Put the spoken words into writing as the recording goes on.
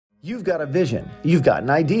You've got a vision, you've got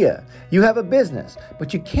an idea, you have a business,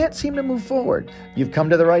 but you can't seem to move forward. You've come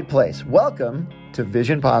to the right place. Welcome to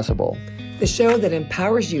Vision Possible, the show that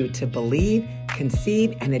empowers you to believe,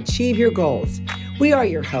 conceive, and achieve your goals. We are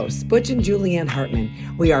your hosts, Butch and Julianne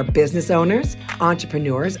Hartman. We are business owners,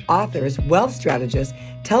 entrepreneurs, authors, wealth strategists,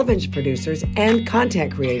 television producers, and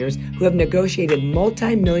content creators who have negotiated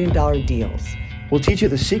multi-million-dollar deals. We'll teach you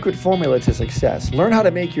the secret formula to success. Learn how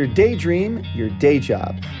to make your daydream your day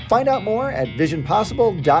job. Find out more at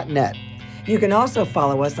visionpossible.net. You can also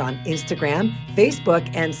follow us on Instagram,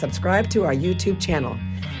 Facebook, and subscribe to our YouTube channel.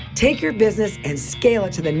 Take your business and scale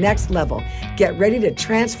it to the next level. Get ready to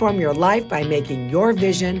transform your life by making your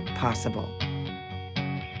vision possible.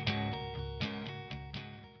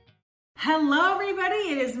 Hello, everybody.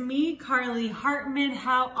 It is me, Carly Hartman.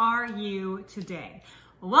 How are you today?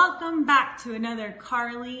 Welcome back to another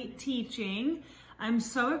Carly teaching. I'm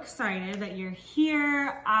so excited that you're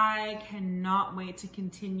here. I cannot wait to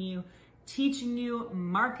continue teaching you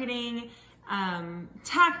marketing,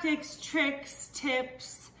 tactics, tricks,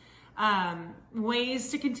 tips,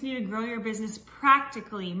 ways to continue to grow your business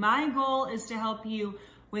practically. My goal is to help you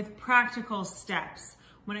with practical steps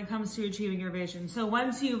when it comes to achieving your vision. So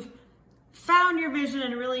once you've found your vision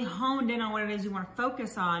and really honed in on what it is you want to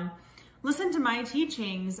focus on, listen to my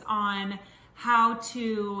teachings on how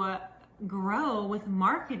to grow with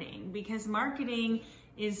marketing, because marketing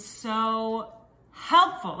is so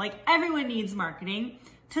helpful. Like, everyone needs marketing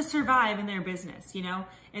to survive in their business, you know?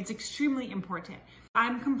 It's extremely important.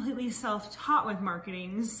 I'm completely self-taught with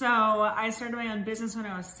marketing. So I started my own business when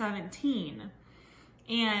I was 17.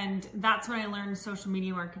 And that's when I learned social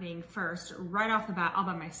media marketing first, right off the bat, all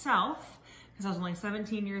by myself. Because I was only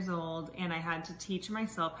 17 years old and I had to teach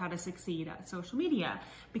myself how to succeed at social media.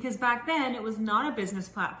 Because back then it was not a business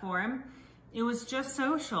platform, it was just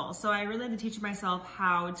social. So I really had to teach myself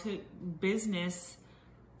how to business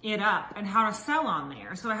it up and how to sell on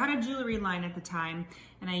there. So I had a jewelry line at the time,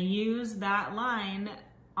 and I used that line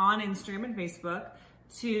on Instagram and Facebook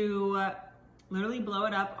to literally blow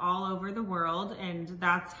it up all over the world. And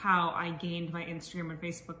that's how I gained my Instagram and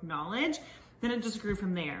Facebook knowledge. Then it just grew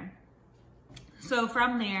from there. So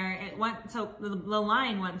from there, the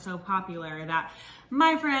line went so popular that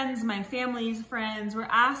my friends, my family's friends were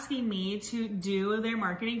asking me to do their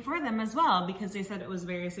marketing for them as well, because they said it was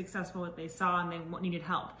very successful what they saw and they needed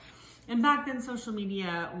help. And back then, social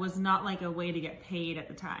media was not like a way to get paid at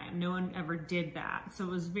the time. No one ever did that. So it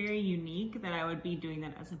was very unique that I would be doing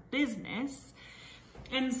that as a business.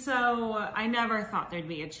 And so I never thought there'd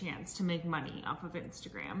be a chance to make money off of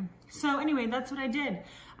Instagram. So anyway, that's what I did.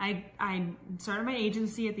 I started my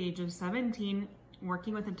agency at the age of 17,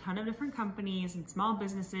 working with a ton of different companies and small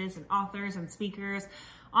businesses and authors and speakers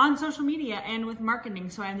on social media and with marketing.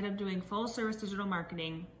 So I ended up doing full service digital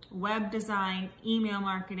marketing, web design, email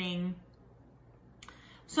marketing,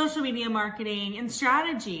 social media marketing, and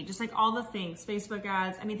strategy, just like all the things, Facebook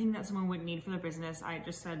ads, anything that someone would need for their business. I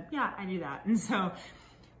just said, yeah, I do that. And so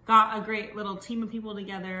got a great little team of people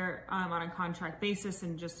together on a contract basis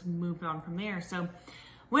and just moved on from there. So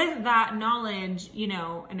with that knowledge, you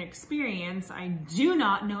know, and experience, I do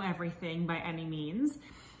not know everything by any means,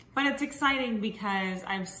 but it's exciting because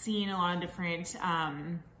I've seen a lot of different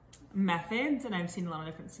methods, and I've seen a lot of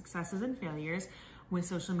different successes and failures with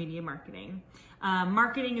social media marketing.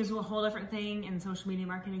 Marketing is a whole different thing, and social media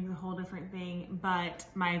marketing is a whole different thing, but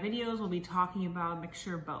my videos will be talking about a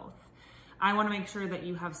mixture of both. I want to make sure that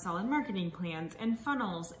you have solid marketing plans and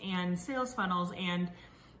funnels and sales funnels and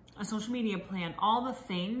a social media plan, all the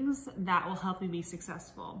things that will help you be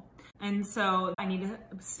successful. And so I need to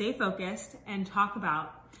stay focused and talk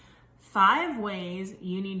about 5 ways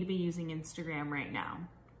you need to be using Instagram right now.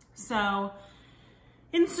 So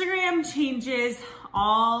Instagram changes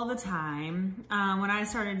all the time. When I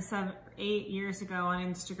started 8 years ago on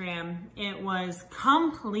Instagram, it was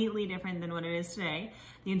completely different than what it is today.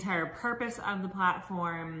 The entire purpose of the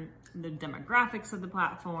platform, the demographics of the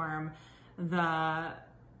platform, the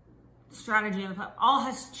strategy of the platform, all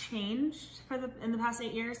has changed in the past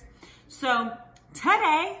 8 years. So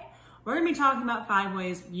today, we're gonna be talking about 5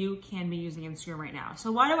 ways you can be using Instagram right now.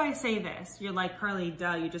 So why do I say this? You're like, Carly,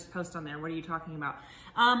 duh, you just post on there. What are you talking about?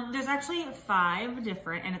 There's actually 5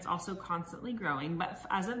 different, and it's also constantly growing, but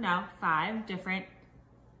as of now, 5 different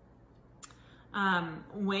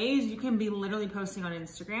ways you can be literally posting on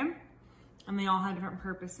Instagram, and they all have different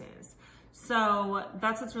purposes. So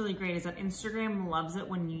that's what's really great, is that Instagram loves it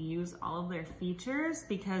when you use all of their features,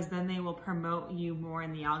 because then they will promote you more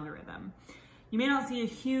in the algorithm. You may not see a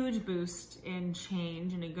huge boost in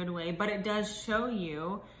change in a good way, but it does show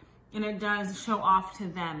you And it does show off to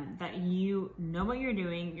them that you know what you're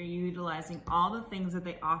doing. You're utilizing all the things that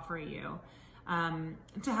they offer you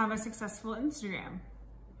to have a successful Instagram.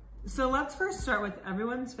 So let's first start with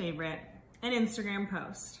everyone's favorite, an Instagram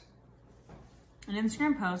post. An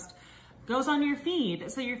Instagram post goes on your feed.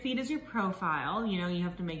 So your feed is your profile. You know, you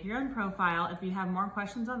have to make your own profile. If you have more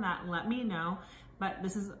questions on that, let me know. But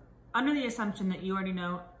this is under the assumption that you already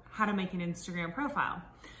know how to make an Instagram profile.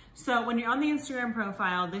 So when you're on the Instagram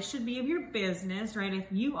profile, this should be of your business, right? If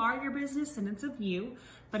you are your business, then it's of you.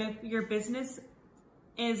 But if your business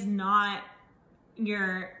is not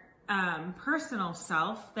your personal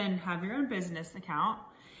self, then have your own business account.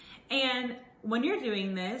 And when you're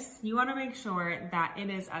doing this, you want to make sure that it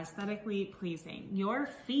is aesthetically pleasing. Your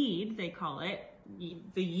feed, they call it,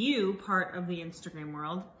 the you part of the Instagram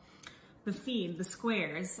world, the feed, the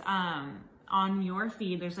squares, on your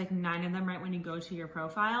feed, there's like 9 of them right when you go to your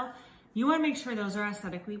profile. You want to make sure those are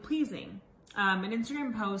aesthetically pleasing. An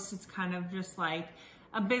Instagram post is kind of just like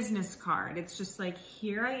a business card. It's just like,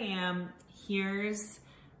 here I am, here's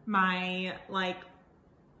my like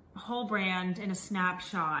whole brand in a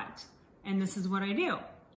snapshot, and this is what I do.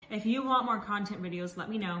 If you want more content videos, let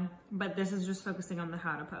me know, but this is just focusing on the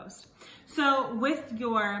how to post. So with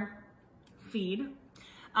your feed,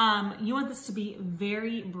 you want this to be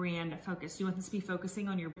very brand focused. You want this to be focusing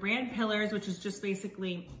on your brand pillars, which is just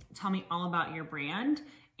basically tell me all about your brand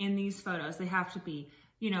in these photos. They have to be,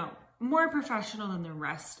 you know, more professional than the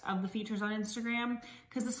rest of the features on Instagram,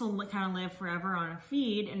 because this will kind of live forever on a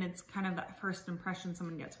feed, and it's kind of that first impression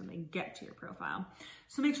someone gets when they get to your profile.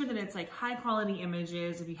 So make sure that it's like high quality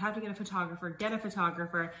images. If you have to get a photographer, get a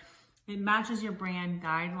photographer. It matches your brand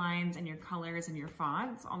guidelines and your colors and your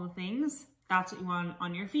fonts, all the things. That's what you want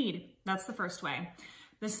on your feed. That's the first way.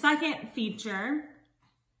 The second feature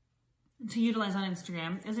to utilize on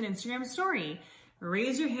Instagram is an Instagram story.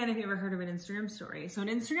 Raise your hand if you ever heard of an Instagram story. So an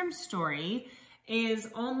Instagram story is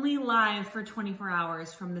only live for 24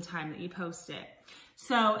 hours from the time that you post it.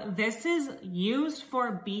 So this is used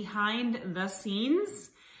for behind the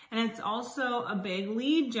scenes, and it's also a big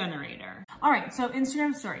lead generator. All right, so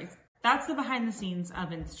Instagram stories. That's the behind the scenes of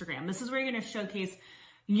Instagram. This is where you're gonna showcase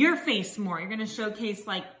your face more. You're gonna showcase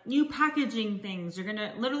like you packaging things. You're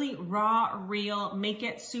gonna literally raw, real, make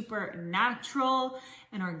it super natural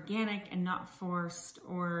and organic and not forced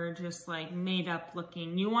or just like made up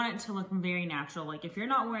looking. You want it to look very natural. Like if you're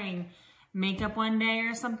not wearing makeup one day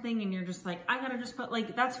or something and you're just like, I gotta just put,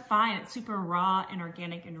 like, that's fine. It's super raw and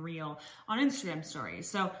organic and real on Instagram stories.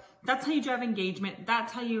 So that's how you drive engagement.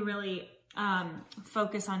 That's how you really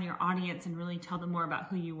focus on your audience and really tell them more about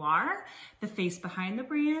who you are. The face behind the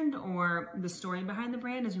brand or the story behind the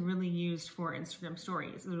brand is really used for Instagram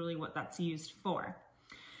stories. Is really what that's used for.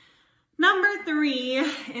 Number 3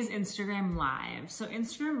 is Instagram Live. So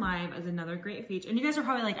Instagram Live is another great feature. And you guys are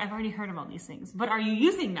probably like, I've already heard of all these things, but are you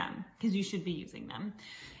using them? Because you should be using them.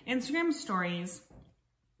 Instagram stories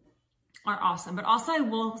are awesome, but also I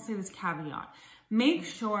will say this caveat. Make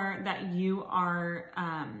sure that you are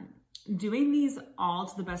doing these all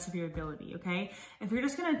to the best of your ability, okay? If you're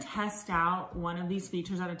just gonna test out one of these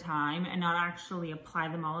features at a time and not actually apply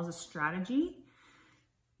them all as a strategy,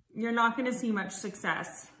 you're not gonna see much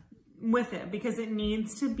success with it because it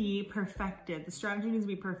needs to be perfected. The strategy needs to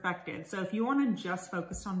be perfected. So if you wanna just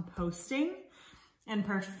focus on posting and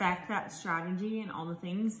perfect that strategy and all the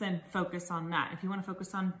things, then focus on that. If you wanna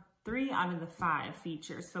focus on 3 out of the 5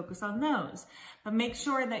 features, focus on those. But make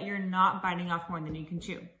sure that you're not biting off more than you can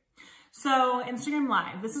chew. So Instagram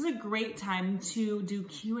Live, this is a great time to do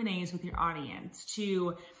Q&As with your audience,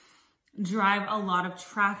 to drive a lot of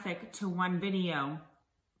traffic to one video.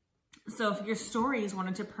 So if your stories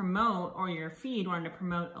wanted to promote, or your feed wanted to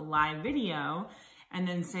promote a live video and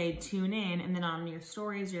then say tune in, and then on your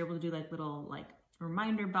stories, you're able to do like little like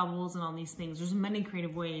reminder bubbles and all these things. There's many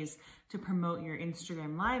creative ways to promote your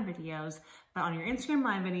Instagram Live videos, but on your Instagram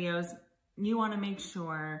Live videos, you want to make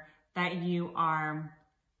sure that you are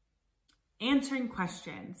answering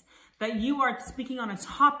questions, that you are speaking on a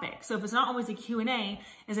topic. So if it's not always a Q&A,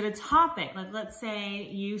 is it a topic? Like let's say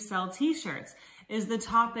you sell t-shirts. Is the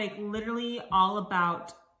topic literally all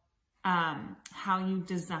about how you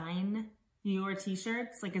design your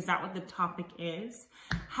t-shirts? Like, is that what the topic is?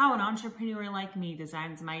 How an entrepreneur like me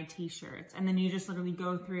designs my t-shirts. And then you just literally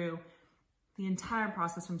go through the entire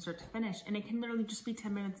process from start to finish. And it can literally just be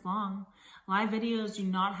 10 minutes long. Live videos do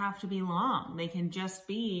not have to be long. They can just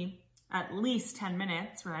be at least 10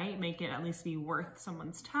 minutes, right? Make it at least be worth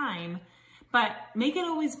someone's time. But make it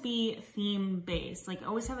always be theme-based. Like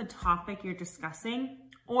always have a topic you're discussing,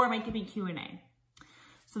 or make it be Q&A.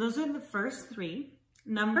 So those are the first 3.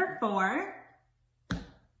 Number 4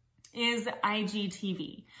 is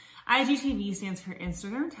IGTV. IGTV stands for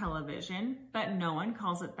Instagram television, but no one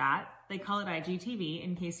calls it that. They call it IGTV,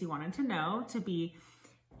 in case you wanted to know, to be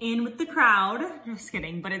in with the crowd. Just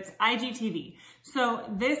kidding, but it's IGTV. So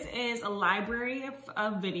this is a library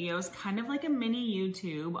of videos, kind of like a mini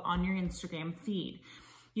YouTube on your Instagram feed.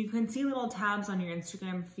 You can see little tabs on your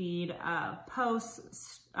Instagram feed,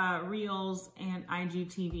 posts, Reels, and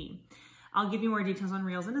IGTV. I'll give you more details on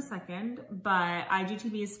Reels in a second, but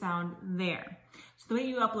IGTV is found there. So the way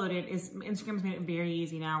you upload it is, Instagram's made it very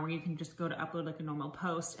easy now, where you can just go to upload like a normal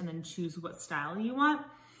post and then choose what style you want.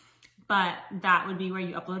 But that would be where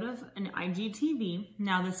you upload an IGTV.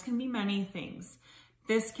 Now this can be many things.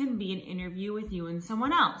 This can be an interview with you and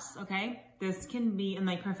someone else, okay? This can be, and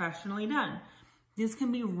like professionally done. This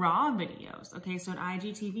can be raw videos, okay? So an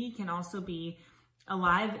IGTV can also be a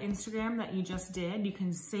live Instagram that you just did. You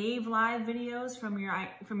can save live videos from your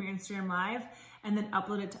Instagram Live and then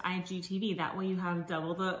upload it to IGTV. That way you have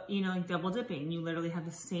double the, like double dipping. You literally have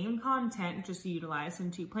the same content just utilized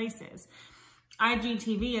in two places.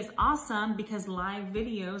 IGTV is awesome because live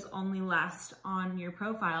videos only last on your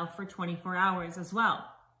profile for 24 hours as well.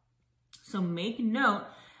 So make note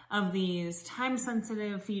of these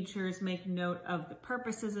time-sensitive features, make note of the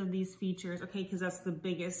purposes of these features, okay, because that's the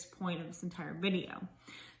biggest point of this entire video.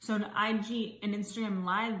 So an Instagram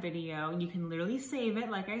Live video, you can literally save it,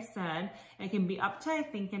 like I said. It can be up to, I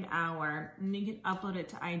think, an hour, and you can upload it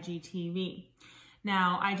to IGTV.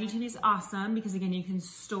 Now, IGTV is awesome because, again, you can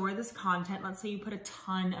store this content. Let's say you put a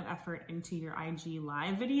ton of effort into your IG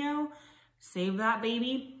Live video. Save that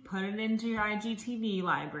baby, put it into your IGTV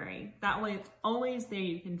library. That way it's always there.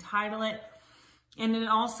 You can title it. And it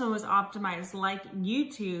also is optimized like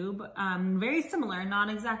YouTube, very similar, not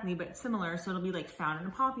exactly, but similar. So it'll be like found in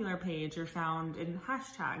a popular page or found in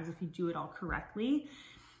hashtags if you do it all correctly.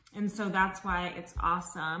 And so that's why it's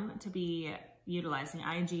awesome to be utilizing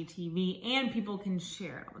IGTV, and people can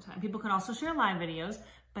share it all the time. People can also share live videos,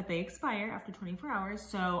 but they expire after 24 hours.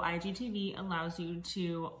 So IGTV allows you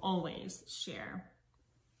to always share.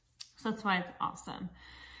 So that's why it's awesome.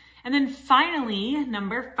 And then finally,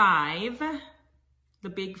 number 5, the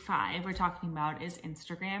big 5 we're talking about is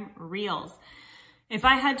Instagram Reels. If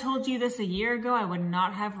I had told you this a year ago, I would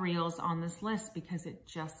not have Reels on this list because it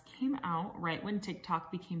just came out right when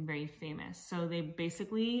TikTok became very famous. So they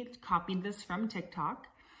basically copied this from TikTok,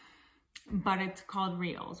 but it's called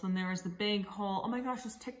Reels. When there was the big whole, oh my gosh,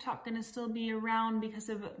 is TikTok gonna still be around because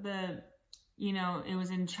of the, it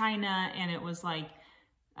was in China and it was like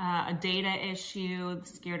a data issue,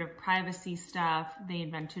 scared of privacy stuff. They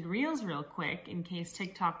invented Reels real quick in case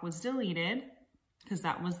TikTok was deleted, because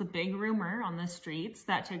that was the big rumor on the streets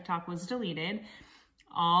that TikTok was deleted.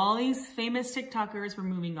 All these famous TikTokers were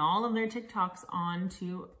moving all of their TikToks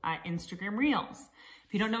onto Instagram Reels.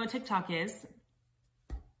 If you don't know what TikTok is,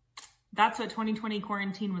 that's what 2020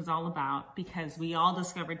 quarantine was all about, because we all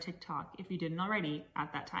discovered TikTok, if you didn't already,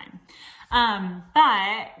 at that time.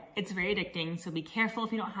 But it's very addicting, so be careful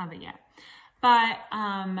if you don't have it yet. But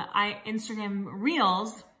Instagram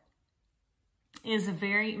Reels is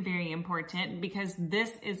very, very important because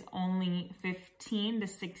this is only 15 to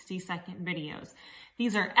 60 second videos.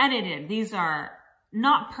 These are edited. These are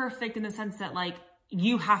not perfect in the sense that like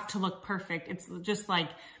you have to look perfect. It's just like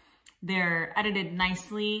they're edited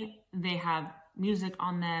nicely. They have music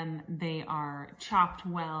on them. They are chopped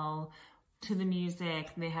well to the music.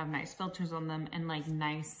 They have nice filters on them and like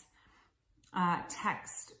nice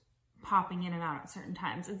text popping in and out at certain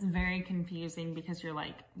times. It's very confusing because you're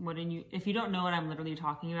like, if you don't know what I'm literally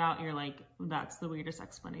talking about, you're like, that's the weirdest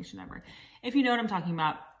explanation ever. If you know what I'm talking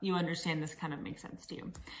about, you understand this kind of makes sense to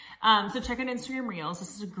you. So check out Instagram Reels.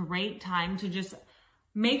 This is a great time to just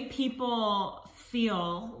make people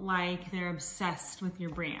feel like they're obsessed with your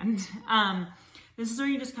brand. This is where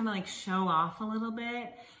you just kind of like show off a little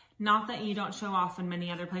bit. Not that you don't show off in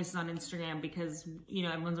many other places on Instagram because,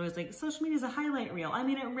 everyone's always like, social media is a highlight reel. I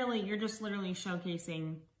mean, you're just literally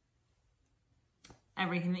showcasing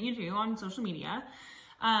everything that you do on social media.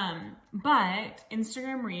 But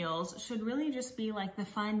Instagram Reels should really just be like the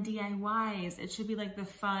fun DIYs. It should be like the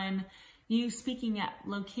fun, you speaking at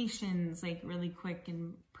locations, like really quick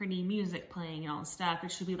and pretty music playing and all this stuff.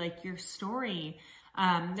 It should be like your story.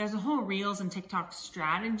 There's a whole Reels and TikTok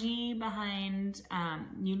strategy behind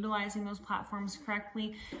utilizing those platforms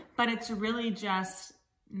correctly, but it's really just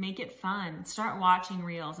make it fun. Start watching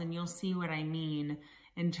Reels and you'll see what I mean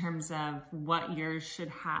in terms of what yours should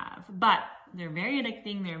have. But they're very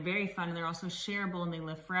addicting, they're very fun, and they're also shareable and they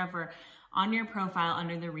live forever on your profile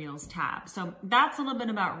under the Reels tab. So that's a little bit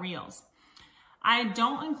about Reels. I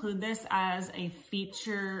don't include this as a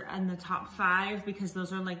feature in the top 5 because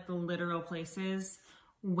those are like the literal places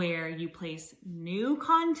where you place new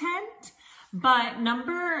content. But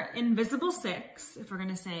Invisible 6, if we're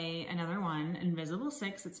gonna say another one, Invisible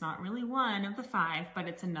 6, it's not really one of the 5, but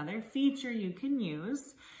it's another feature you can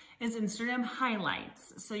use, is Instagram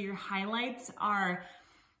highlights. So your highlights are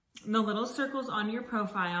the little circles on your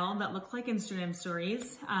profile that look like Instagram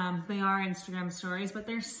stories. They are Instagram stories, but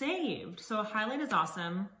they're saved. So a highlight is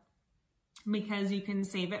awesome because you can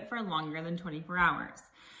save it for longer than 24 hours.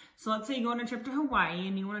 So let's say you go on a trip to Hawaii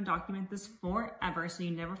and you want to document this forever so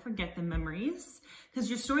you never forget the memories, because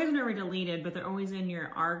your stories are never deleted, but they're always in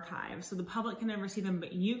your archive. So the public can never see them,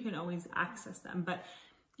 but you can always access them. But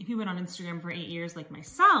if you've been on Instagram for 8 years like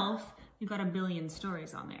myself, you've got 1 billion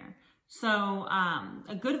stories on there. So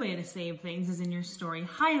a good way to save things is in your story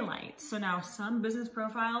highlights. So now some business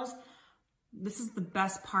profiles, this is the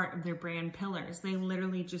best part of their brand pillars. They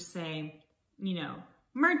literally just say, you know,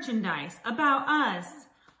 merchandise, about us,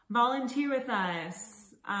 volunteer with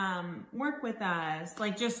us, work with us,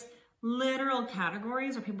 like just literal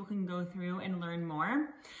categories where people can go through and learn more.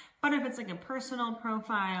 But if it's like a personal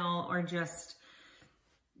profile or just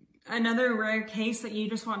another rare case that you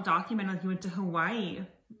just want documented, like you went to Hawaii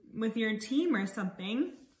with your team or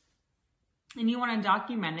something, and you want to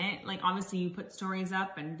document it, like obviously you put stories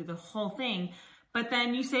up and do the whole thing, but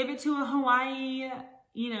then you save it to a Hawaii,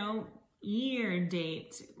 you know, year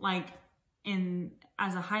date, like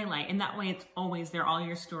as a highlight. And that way it's always there. All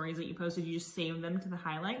your stories that you posted, you just save them to the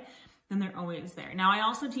highlight, then they're always there. Now, I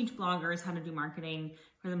also teach bloggers how to do marketing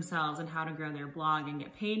for themselves and how to grow their blog and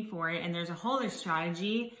get paid for it. And there's a whole other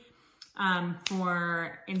strategy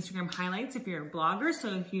for Instagram highlights if you're a blogger. So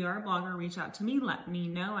if you are a blogger, reach out to me, let me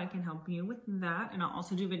know. I can help you with that. And I'll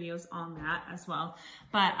also do videos on that as well.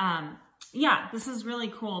 But yeah, this is really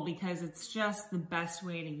cool because it's just the best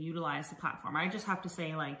way to utilize the platform. I just have to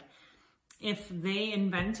say, like, if they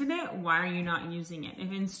invented it, why are you not using it? If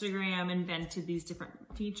Instagram invented these different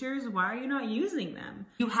features, why are you not using them?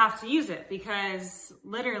 You have to use it because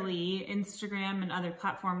literally Instagram and other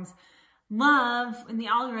platforms love in the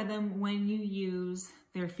algorithm when you use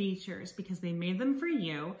their features because they made them for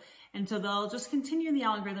you. And so they'll just continue the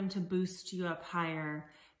algorithm to boost you up higher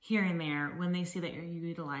here and there when they see that you're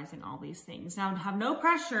utilizing all these things. Now, have no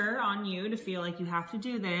pressure on you to feel like you have to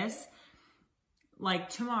do this like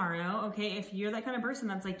tomorrow, okay? If you're that kind of person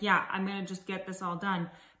that's like, yeah, I'm gonna just get this all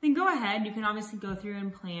done, then go ahead. You can obviously go through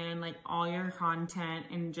and plan like all your content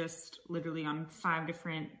and just literally on 5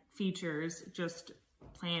 different features, just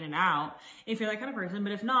plan it out if you're that kind of person.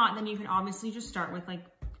 But if not, then you can obviously just start with like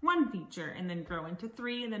 1 feature and then grow into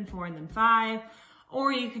 3 and then 4 and then 5.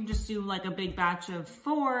 Or you can just do like a big batch of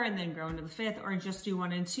 4 and then grow into the 5th, or just do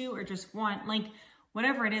 1 and 2, or just 1, like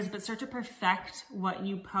whatever it is, but start to perfect what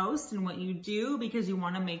you post and what you do because you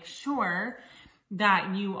want to make sure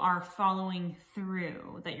that you are following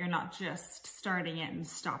through, that you're not just starting it and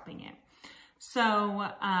stopping it. So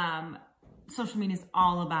social media is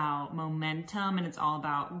all about momentum, and it's all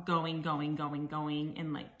about going,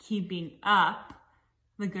 and like keeping up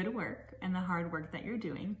the good work and the hard work that you're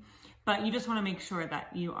doing. But you just want to make sure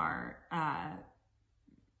that you are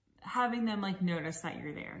having them like notice that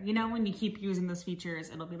you're there. You know, when you keep using those features,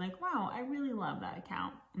 it'll be like, wow, I really love that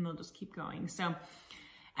account, and they'll just keep going. So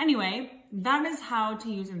anyway, that is how to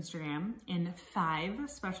use Instagram in 5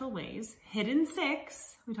 special ways. Hidden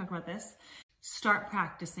 6, we talked about this. Start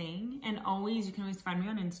practicing, and you can always find me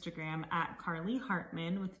on Instagram at Carly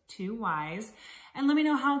Hartman with 2 Y's, and let me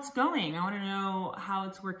know how it's going. I want to know how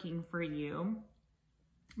it's working for you.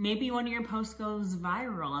 Maybe one of your posts goes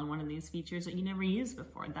viral on one of these features that you never used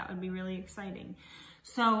before. That would be really exciting.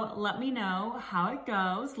 So let me know how it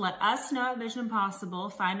goes. Let us know at Vision Impossible.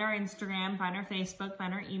 Find our Instagram, find our Facebook,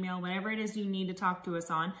 find our email, whatever it is you need to talk to us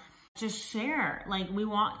on. Just share. Like, we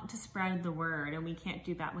want to spread the word, and we can't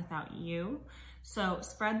do that without you. So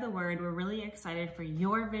spread the word. We're really excited for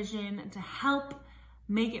your vision to help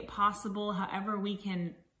make it possible, however we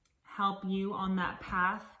can help you on that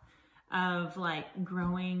path of like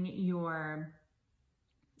growing your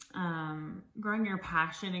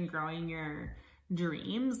passion and growing your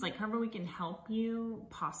dreams. Like, however we can help you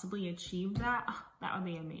possibly achieve that, that would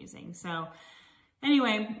be amazing. So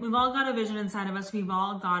anyway, we've all got a vision inside of us. We've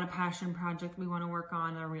all got a passion project we want to work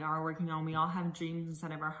on, or we are working on. We all have dreams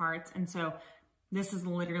inside of our hearts. And so this is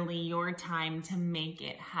literally your time to make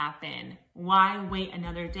it happen. Why wait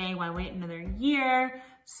another day? Why wait another year?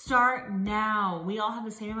 Start now. We all have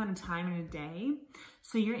the same amount of time in a day.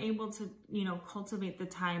 So you're able to, you know, cultivate the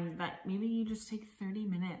time that maybe you just take 30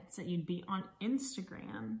 minutes that you'd be on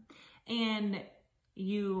Instagram. And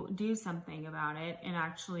you do something about it and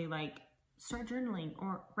actually like start journaling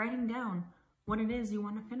or writing down what it is you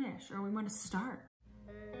want to finish or we want to start.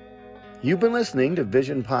 You've been listening to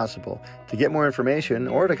Vision Possible. To get more information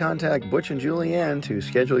or to contact Butch and Julianne to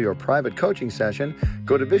schedule your private coaching session,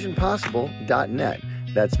 go to visionpossible.net.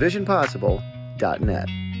 That's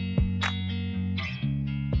visionpossible.net.